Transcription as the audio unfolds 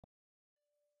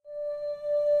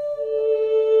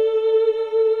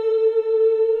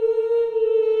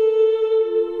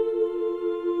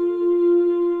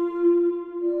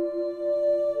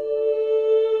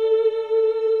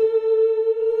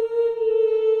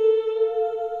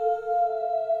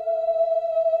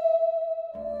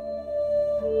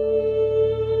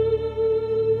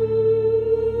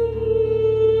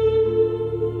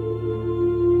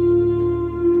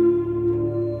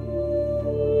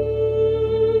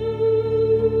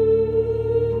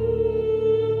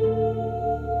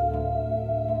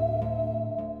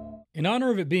In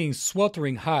honor of it being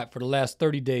sweltering hot for the last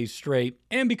 30 days straight,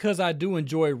 and because I do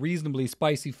enjoy reasonably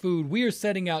spicy food, we are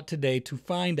setting out today to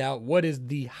find out what is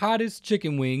the hottest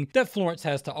chicken wing that Florence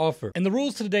has to offer. And the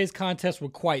rules to today's contest were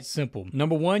quite simple.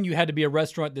 Number one, you had to be a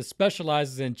restaurant that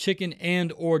specializes in chicken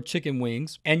and or chicken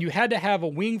wings, and you had to have a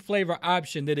wing flavor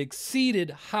option that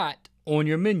exceeded hot on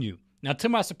your menu. Now, to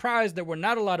my surprise, there were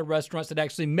not a lot of restaurants that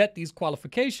actually met these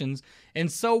qualifications,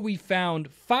 and so we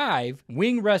found 5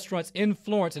 wing restaurants in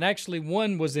Florence, and actually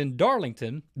one was in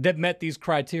Darlington, that met these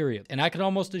criteria. And I can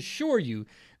almost assure you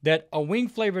that a wing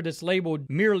flavor that's labeled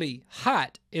merely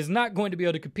hot is not going to be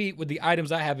able to compete with the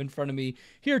items I have in front of me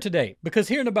here today. Because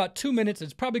here in about 2 minutes,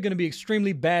 it's probably going to be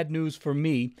extremely bad news for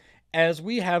me, as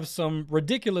we have some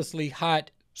ridiculously hot,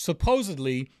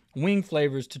 supposedly, wing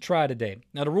flavors to try today.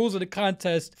 Now, the rules of the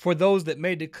contest for those that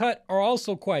made the cut are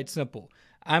also quite simple.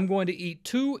 I'm going to eat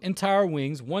 2 entire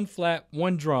wings, 1 flat,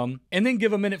 1 drum, and then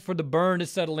give a minute for the burn to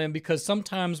settle in, because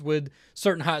sometimes with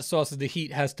certain hot sauces, the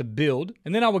heat has to build.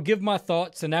 And then I will give my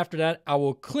thoughts, and after that, I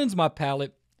will cleanse my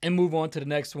palate and move on to the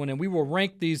next one, and we will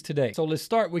rank these today. So let's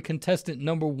start with contestant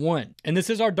number 1. And this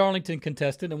is our Darlington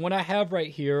contestant, and what I have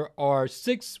right here are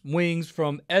 6 wings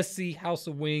from SC House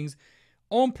of Wings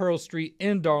on Pearl Street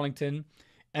in Darlington,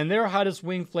 and their hottest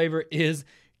wing flavor is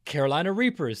Carolina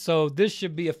Reapers. So this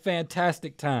should be a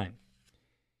fantastic time.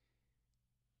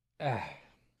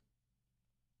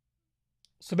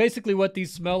 So basically what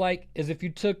these smell like is if you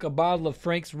took a bottle of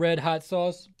Frank's Red Hot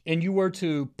Sauce and you were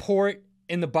to pour it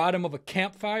in the bottom of a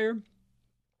campfire,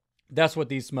 that's what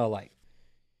these smell like.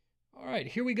 All right,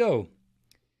 here we go.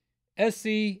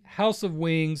 SC House of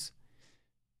Wings,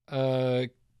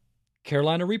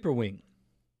 Carolina Reaper wing.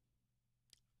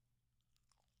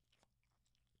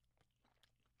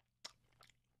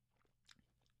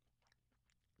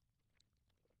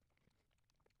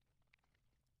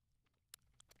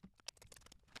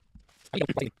 All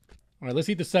right, let's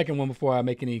eat the second one before I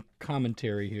make any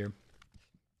commentary here.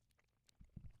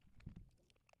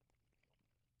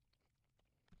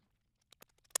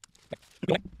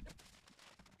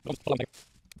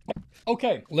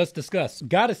 Okay, let's discuss.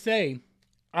 Gotta say,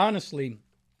 honestly,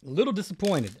 a little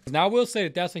disappointed. Now, I will say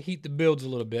that that's a heat that builds a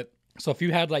little bit. So if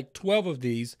you had like 12 of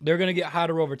these, they're going to get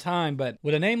hotter over time. But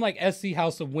with a name like SC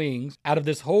House of Wings, out of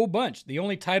this whole bunch, the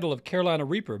only title of Carolina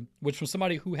Reaper, which from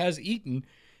somebody who has eaten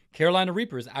Carolina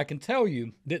Reapers, I can tell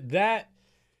you that that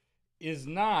is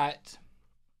not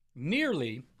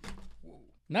nearly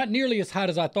as hot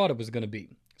as I thought it was going to be.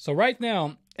 So right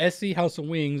now, SC House of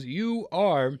Wings, you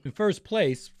are in first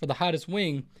place for the hottest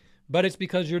wing, but it's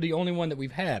because you're the only one that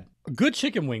we've had. A good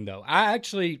chicken wing, though. I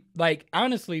actually, like,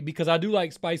 honestly, because I do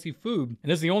like spicy food, and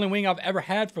it's the only wing I've ever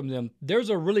had from them, there's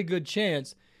a really good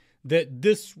chance that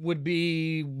this would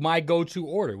be my go-to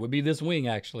order, would be this wing,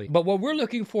 actually. But what we're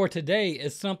looking for today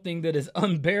is something that is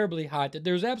unbearably hot, that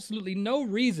there's absolutely no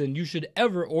reason you should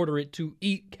ever order it to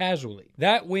eat casually.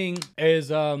 That wing is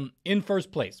in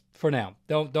first place for now.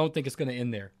 Don't think it's going to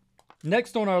end there.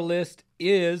 Next on our list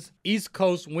is East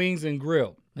Coast Wings and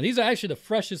Grill. Now, these are actually the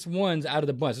freshest ones out of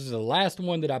the bunch. This is the last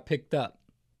one that I picked up.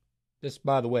 Just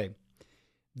by the way.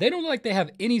 They don't look like they have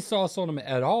any sauce on them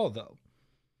at all, though.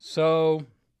 So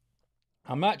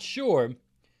I'm not sure,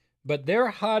 but their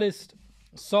hottest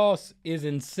sauce is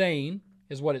Insane,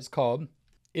 is what it's called.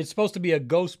 It's supposed to be a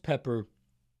ghost pepper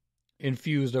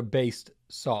infused or based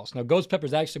sauce. Now, ghost pepper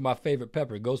is actually my favorite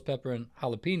pepper, ghost pepper and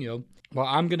jalapeno. Well,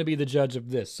 I'm going to be the judge of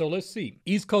this. So let's see.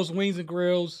 East Coast Wings and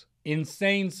Grills,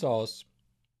 Insane sauce,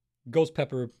 ghost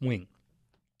pepper wing.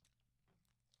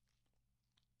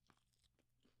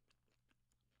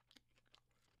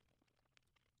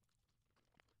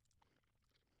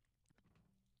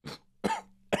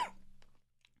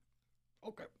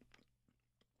 Okay.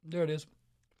 There it is.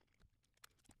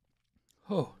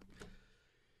 Oh.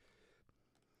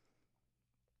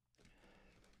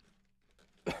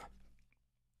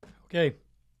 Okay.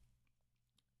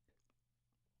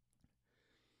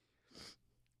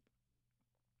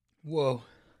 Whoa.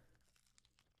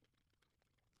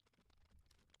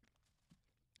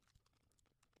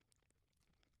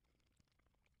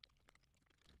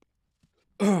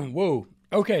 Whoa.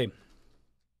 Okay.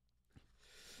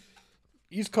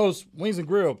 East Coast Wings and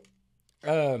Grill.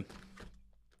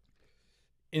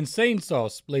 Insane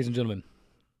sauce, ladies and gentlemen.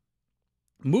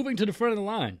 Moving to the front of the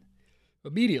line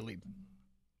immediately.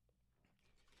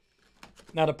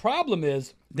 Now, the problem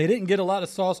is they didn't get a lot of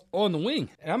sauce on the wing.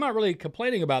 And I'm not really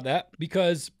complaining about that,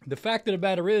 because the fact of the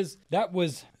matter is that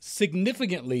was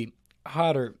significantly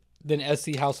hotter than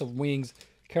SC House of Wings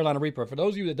Carolina Reaper. For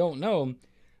those of you that don't know,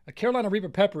 a Carolina Reaper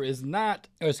pepper is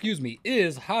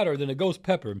hotter than a ghost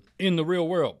pepper in the real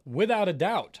world. Without a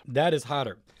doubt, that is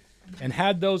hotter. And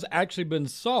had those actually been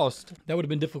sauced, that would have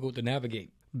been difficult to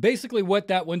navigate. Basically what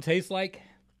that one tastes like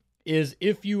is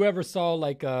if you ever saw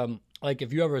like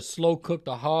if you ever slow cooked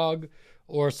a hog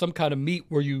or some kind of meat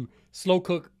where you slow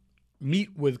cook meat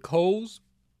with coals,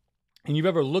 and you've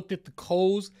ever looked at the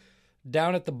coals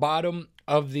down at the bottom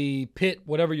of the pit,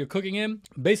 whatever you're cooking in.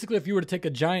 Basically, if you were to take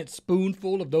a giant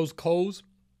spoonful of those coals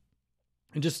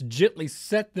and just gently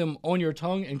set them on your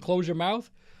tongue and close your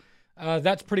mouth,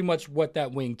 that's pretty much what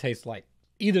that wing tastes like.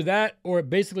 Either that or it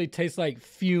basically tastes like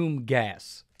fume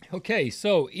gas. Okay,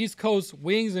 so East Coast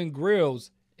Wings and Grills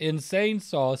Insane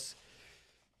Sauce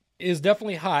is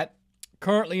definitely hot,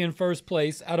 currently in first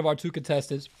place out of our two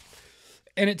contestants,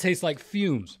 and it tastes like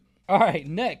fumes. All right,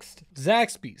 next,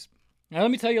 Zaxby's. Now,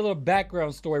 let me tell you a little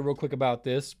background story real quick about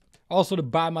this, also to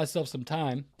buy myself some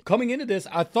time. Coming into this,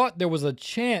 I thought there was a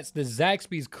chance that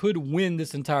Zaxby's could win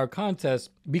this entire contest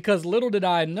because little did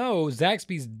I know,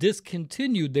 Zaxby's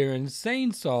discontinued their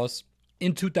insane sauce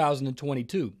in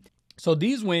 2022. So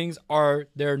these wings are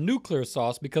their nuclear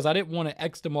sauce because I didn't want to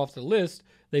X them off the list.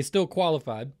 They still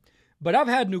qualified. But I've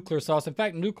had nuclear sauce. In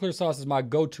fact, nuclear sauce is my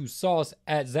go-to sauce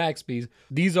at Zaxby's.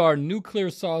 These are nuclear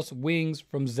sauce wings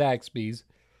from Zaxby's.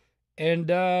 And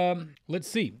let's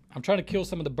see. I'm trying to kill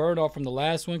some of the burn off from the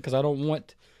last one because I don't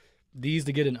want these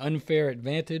to get an unfair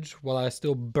advantage while I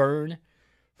still burn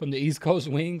from the East Coast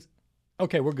wings.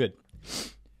 Okay, we're good.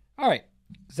 All right,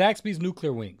 Zaxby's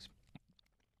nuclear wings.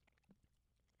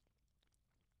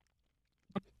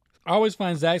 I always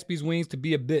find Zaxby's wings to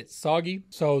be a bit soggy,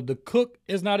 so the cook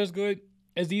is not as good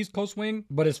as the East Coast wing,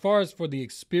 but as far as for the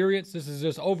experience, this is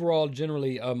just overall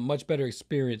generally a much better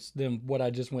experience than what I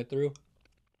just went through.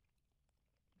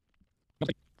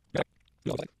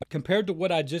 Compared to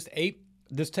what I just ate,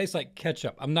 this tastes like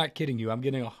ketchup. I'm not kidding you. I'm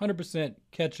getting 100%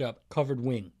 ketchup covered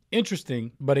wing.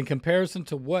 Interesting, but in comparison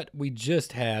to what we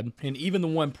just had, and even the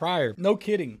one prior, no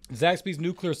kidding, Zaxby's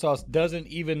nuclear sauce doesn't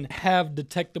even have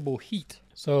detectable heat.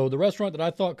 So the restaurant that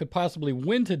I thought could possibly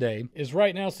win today is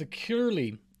right now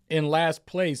securely in last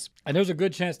place, and there's a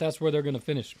good chance that's where they're going to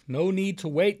finish. No need to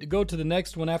wait to go to the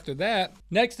next one after that.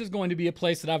 Next is going to be a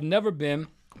place that I've never been,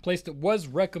 a place that was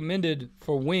recommended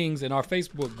for wings in our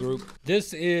Facebook group.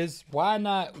 This is Why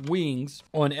Not Wings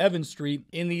on Evans Street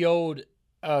in the old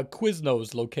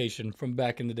Quiznos location from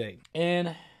back in the day.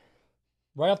 And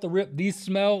right off the rip, these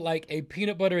smell like a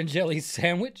peanut butter and jelly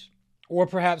sandwich or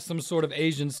perhaps some sort of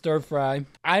Asian stir fry.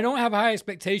 I don't have high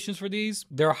expectations for these.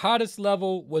 Their hottest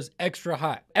level was extra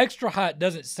hot. Extra hot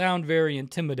doesn't sound very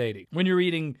intimidating when you're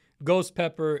eating ghost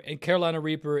pepper and Carolina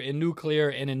Reaper and nuclear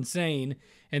and insane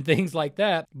and things like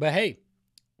that. But hey,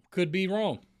 could be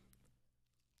wrong.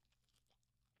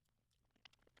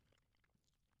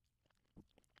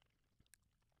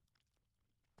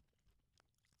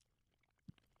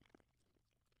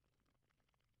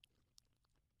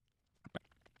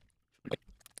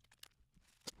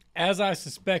 As I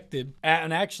suspected,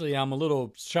 and actually I'm a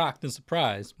little shocked and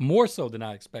surprised, more so than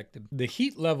I expected. The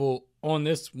heat level on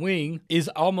this wing is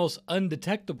almost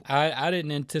undetectable. I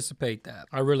didn't anticipate that.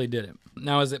 I really didn't.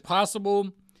 Now, is it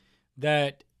possible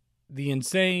that the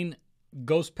insane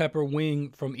ghost pepper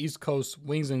wing from East Coast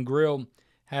Wings and Grill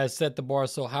has set the bar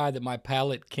so high that my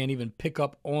palate can't even pick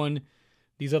up on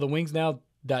these other wings now?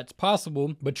 That's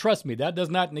possible, but trust me, that does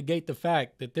not negate the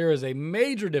fact that there is a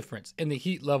major difference in the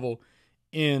heat level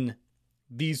in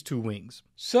these two wings.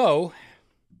 So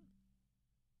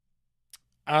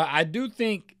I do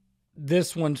think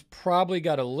this one's probably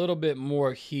got a little bit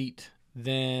more heat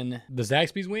than the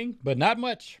Zaxby's wing, but not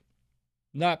much.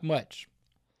 Not much.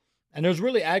 And there's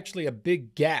really actually a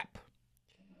big gap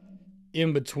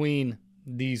in between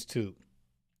these two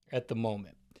at the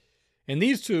moment. And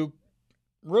these two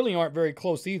really aren't very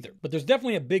close either, but there's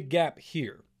definitely a big gap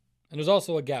here. And there's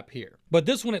also a gap here. But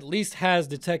this one at least has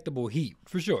detectable heat,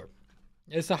 for sure.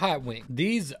 It's a hot wing.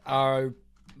 These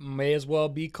may as well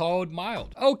be called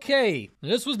mild. Okay,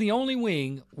 this was the only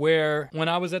wing where when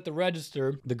I was at the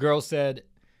register, the girl said,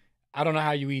 I don't know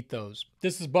how you eat those.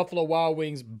 This is Buffalo Wild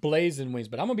Wings blazing wings,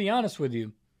 but I'm gonna be honest with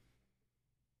you.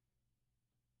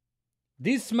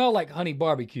 These smell like honey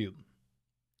barbecue.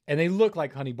 And they look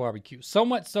like honey barbecue. So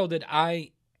much so that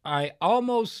I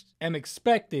almost am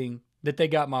expecting that they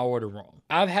got my order wrong.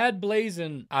 I've had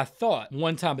blazing, I thought,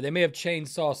 one time, but they may have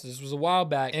changed sauces. This was a while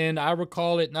back, and I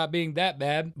recall it not being that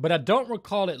bad, but I don't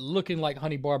recall it looking like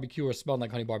honey barbecue or smelling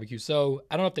like honey barbecue. So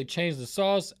I don't know if they changed the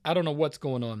sauce. I don't know what's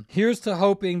going on. Here's to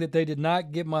hoping that they did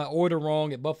not get my order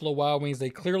wrong at Buffalo Wild Wings. They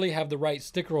clearly have the right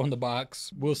sticker on the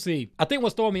box. We'll see. I think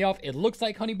what's throwing me off, it looks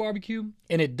like honey barbecue,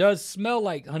 and it does smell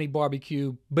like honey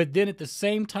barbecue, but then at the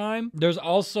same time, there's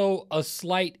also a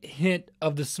slight hint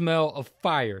of the smell of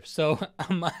fire. So So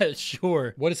I'm not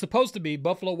sure what it's supposed to be.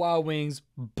 Buffalo Wild Wings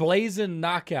Blazing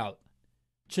Knockout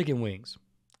chicken wings.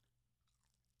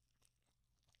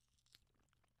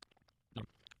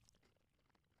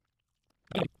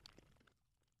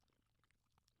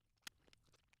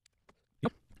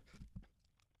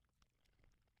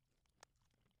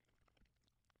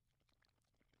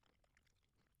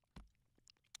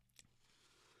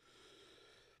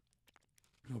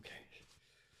 Okay.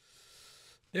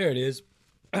 There it is.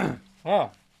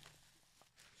 Oh.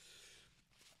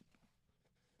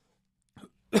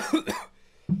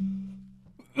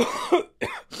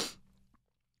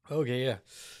 Okay, yeah.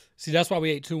 See, that's why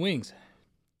we ate 2 wings.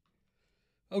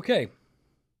 Okay.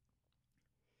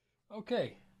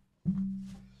 Okay.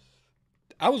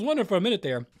 I was wondering for a minute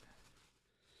there.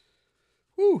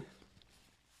 Whew.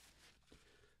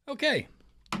 Okay.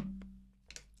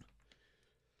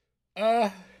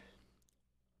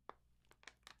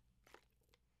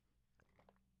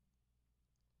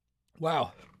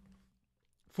 Wow.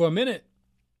 For a minute,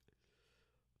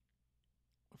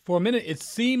 it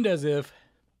seemed as if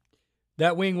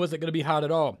that wing wasn't going to be hot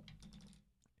at all.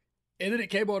 And then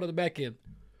it came out of the back end.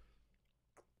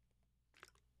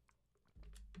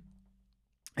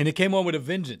 And it came on with a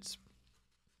vengeance.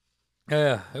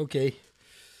 Okay.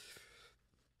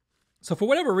 So for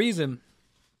whatever reason,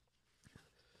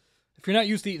 if you're not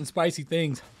used to eating spicy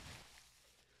things,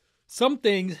 some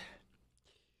things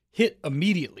hit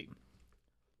immediately.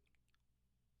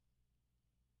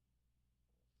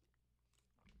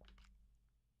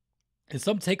 And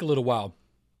some take a little while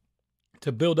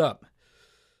to build up.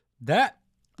 That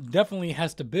definitely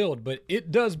has to build, but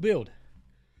it does build.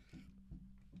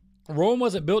 Rome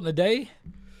wasn't built in a day,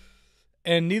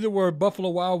 and neither were Buffalo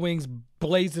Wild Wings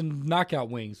Blazing Knockout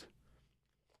Wings.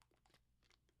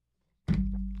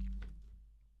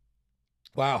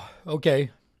 Wow,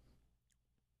 okay.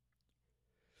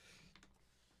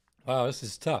 Wow, this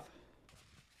is tough.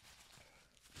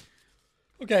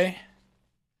 Okay.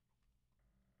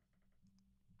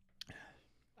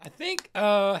 I think,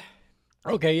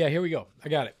 okay, yeah, here we go. I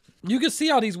got it. You can see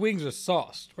how these wings are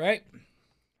sauced, right?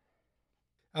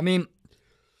 I mean,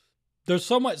 there's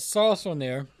so much sauce on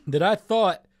there that I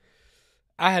thought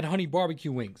I had honey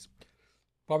barbecue wings.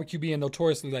 Barbecue being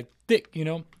notoriously, like, thick, you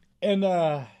know?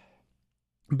 And,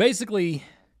 basically,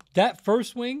 that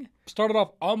first wing started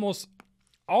off almost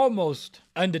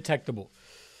undetectable.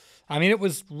 I mean, it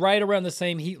was right around the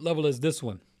same heat level as this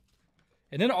one.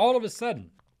 And then all of a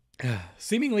sudden,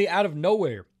 seemingly out of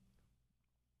nowhere,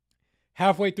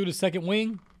 halfway through the second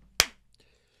wing,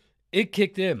 it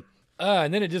kicked in.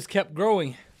 And then it just kept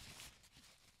growing.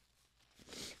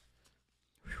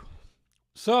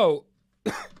 So,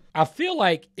 I feel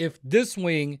like if this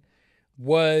wing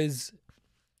was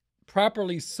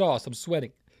properly sauced, I'm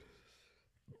sweating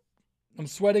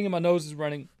and my nose is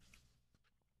running.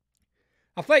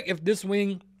 I feel like if this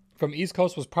wing from East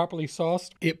Coast was properly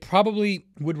sauced, it probably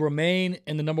would remain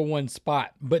in the #1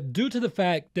 spot. But due to the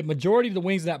fact that majority of the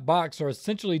wings in that box are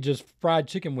essentially just fried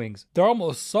chicken wings, they're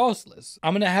almost sauceless.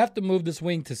 I'm going to have to move this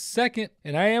wing to second,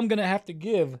 and I am going to have to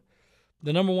give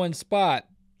the #1 spot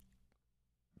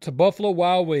to Buffalo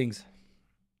Wild Wings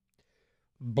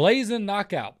Blazing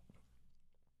Knockout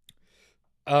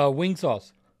wing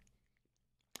sauce.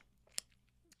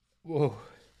 Whoa.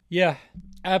 Yeah,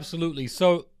 absolutely.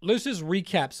 So let's just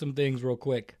recap some things real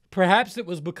quick. Perhaps it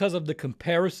was because of the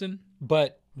comparison,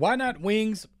 but Why Not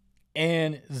Wings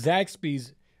and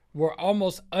Zaxby's were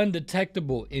almost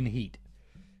undetectable in heat.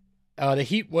 The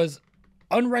heat was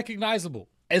unrecognizable.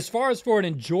 As far as for an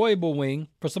enjoyable wing,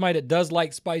 for somebody that does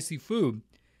like spicy food,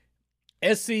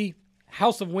 SC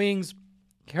House of Wings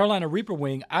Carolina Reaper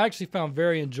wing, I actually found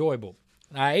very enjoyable.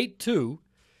 I ate 2.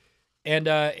 And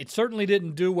it certainly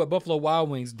didn't do what Buffalo Wild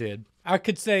Wings did. I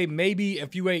could say maybe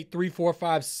if you ate 3, 4,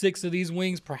 5, 6 of these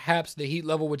wings, perhaps the heat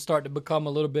level would start to become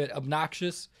a little bit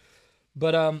obnoxious.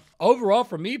 But overall,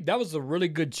 for me, that was a really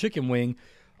good chicken wing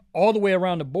all the way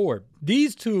around the board.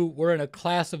 These 2 were in a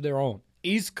class of their own.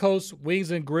 East Coast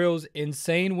Wings and Grill's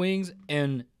Insane Wings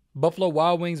and Buffalo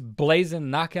Wild Wings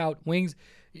Blazing Knockout Wings.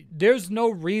 There's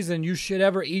no reason you should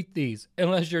ever eat these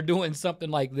unless you're doing something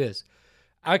like this.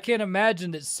 I can't imagine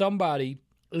that somebody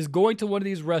is going to one of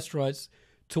these restaurants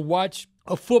to watch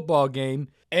a football game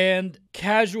and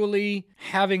casually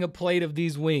having a plate of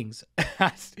these wings.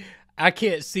 I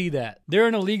can't see that. They're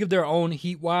in a league of their own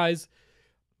heat-wise.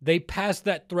 They pass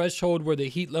that threshold where the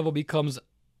heat level becomes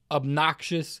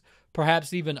obnoxious,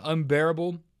 perhaps even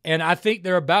unbearable. And I think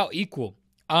they're about equal,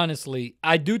 honestly.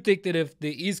 I do think that if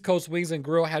the East Coast Wings and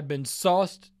Grill had been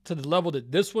sauced to the level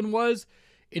that this one was,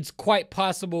 it's quite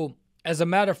possible. As a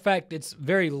matter of fact, it's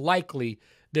very likely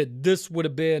that this would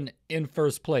have been in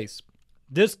first place.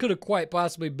 This could have quite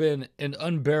possibly been an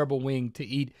unbearable wing to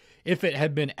eat if it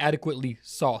had been adequately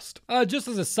sauced. Just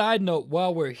as a side note,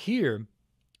 while we're here,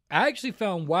 I actually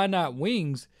found Why Not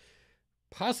Wings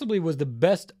possibly was the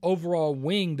best overall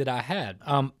wing that I had.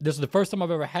 This is the first time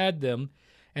I've ever had them,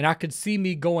 and I could see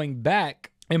me going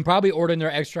back and probably ordering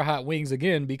their extra hot wings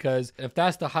again, because if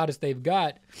that's the hottest they've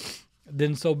got,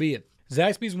 then so be it.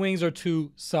 Zaxby's wings are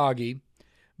too soggy.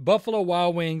 Buffalo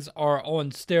Wild Wings are on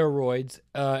steroids,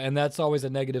 and that's always a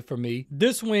negative for me.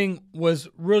 This wing was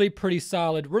really pretty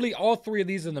solid. Really, all three of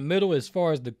these in the middle as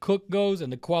far as the cook goes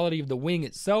and the quality of the wing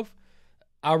itself,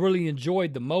 I really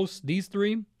enjoyed the most, these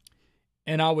three.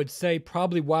 And I would say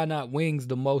probably Why Not Wings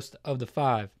the most of the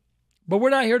 5. But we're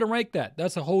not here to rank that.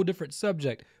 That's a whole different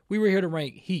subject. We were here to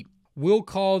rank heat. We'll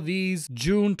call these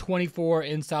June 24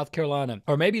 in South Carolina.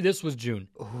 Or maybe this was June.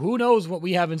 Who knows what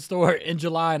we have in store in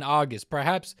July and August.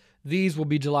 Perhaps these will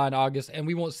be July and August, and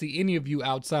we won't see any of you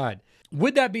outside.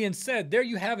 With that being said, there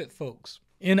you have it, folks.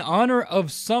 In honor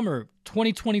of summer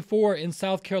 2024 in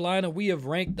South Carolina, we have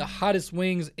ranked the hottest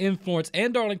wings in Florence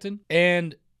and Darlington.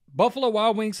 And Buffalo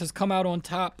Wild Wings has come out on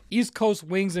top. East Coast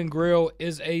Wings and Grill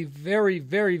is a very,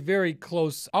 very, very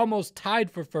close, almost tied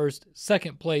for first,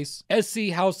 second place.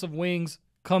 SC House of Wings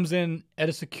comes in at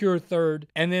a secure third.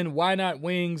 And then Why Not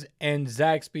Wings and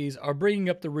Zaxby's are bringing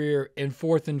up the rear in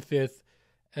fourth and fifth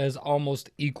as almost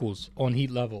equals on heat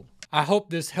level. I hope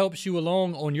this helps you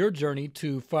along on your journey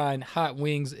to find hot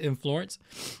wings in Florence.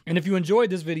 And if you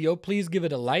enjoyed this video, please give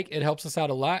it a like. It helps us out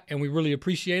a lot, and we really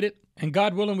appreciate it. And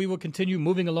God willing, we will continue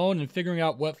moving along and figuring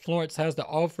out what Florence has to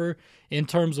offer in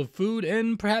terms of food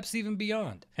and perhaps even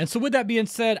beyond. And so with that being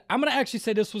said, I'm going to actually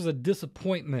say this was a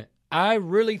disappointment. I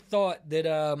really thought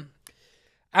that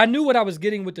I knew what I was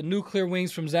getting with the nuclear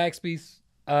wings from Zaxby's.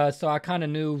 So I kind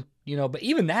of knew, you know, but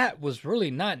even that was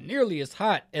really not nearly as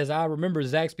hot as I remember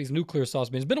Zaxby's nuclear sauce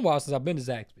being. It's been a while since I've been to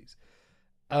Zaxby's.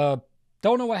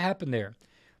 Don't know what happened there.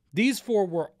 These 4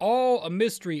 were all a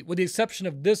mystery with the exception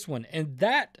of this one. And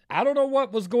that, I don't know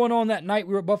what was going on that night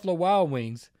we were at Buffalo Wild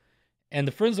Wings. And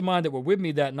the friends of mine that were with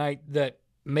me that night that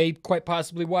may quite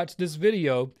possibly watch this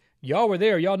video, y'all were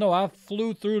there. Y'all know I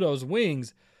flew through those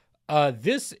wings.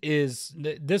 This is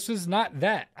not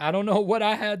that. I don't know what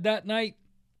I had that night.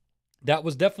 That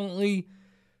was definitely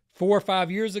 4 or 5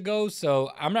 years ago,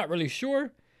 so I'm not really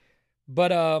sure.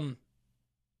 But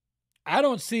I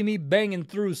don't see me banging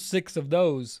through 6 of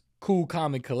those cool,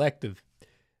 calm, and collective.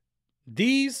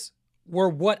 These were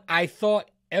what I thought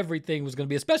everything was going to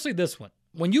be, especially this one.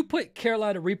 When you put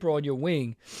Carolina Reaper on your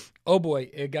wing, oh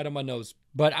boy, it got on my nose.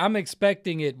 But I'm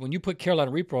expecting it, when you put Carolina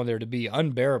Reaper on there, to be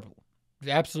unbearable.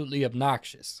 Absolutely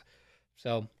obnoxious.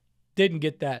 So, didn't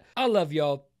get that. I love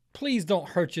y'all. Please don't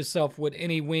hurt yourself with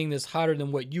any wing that's hotter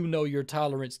than what you know your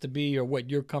tolerance to be or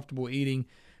what you're comfortable eating.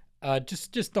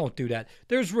 Just don't do that.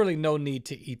 There's really no need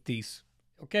to eat these,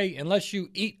 okay? Unless you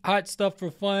eat hot stuff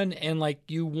for fun and like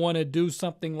you want to do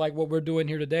something like what we're doing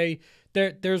here today,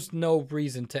 there's no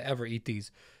reason to ever eat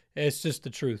these. It's just the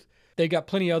truth. They got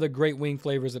plenty of other great wing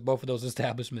flavors at both of those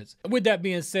establishments. With that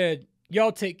being said,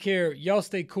 y'all take care. Y'all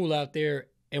stay cool out there,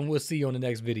 and we'll see you on the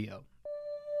next video.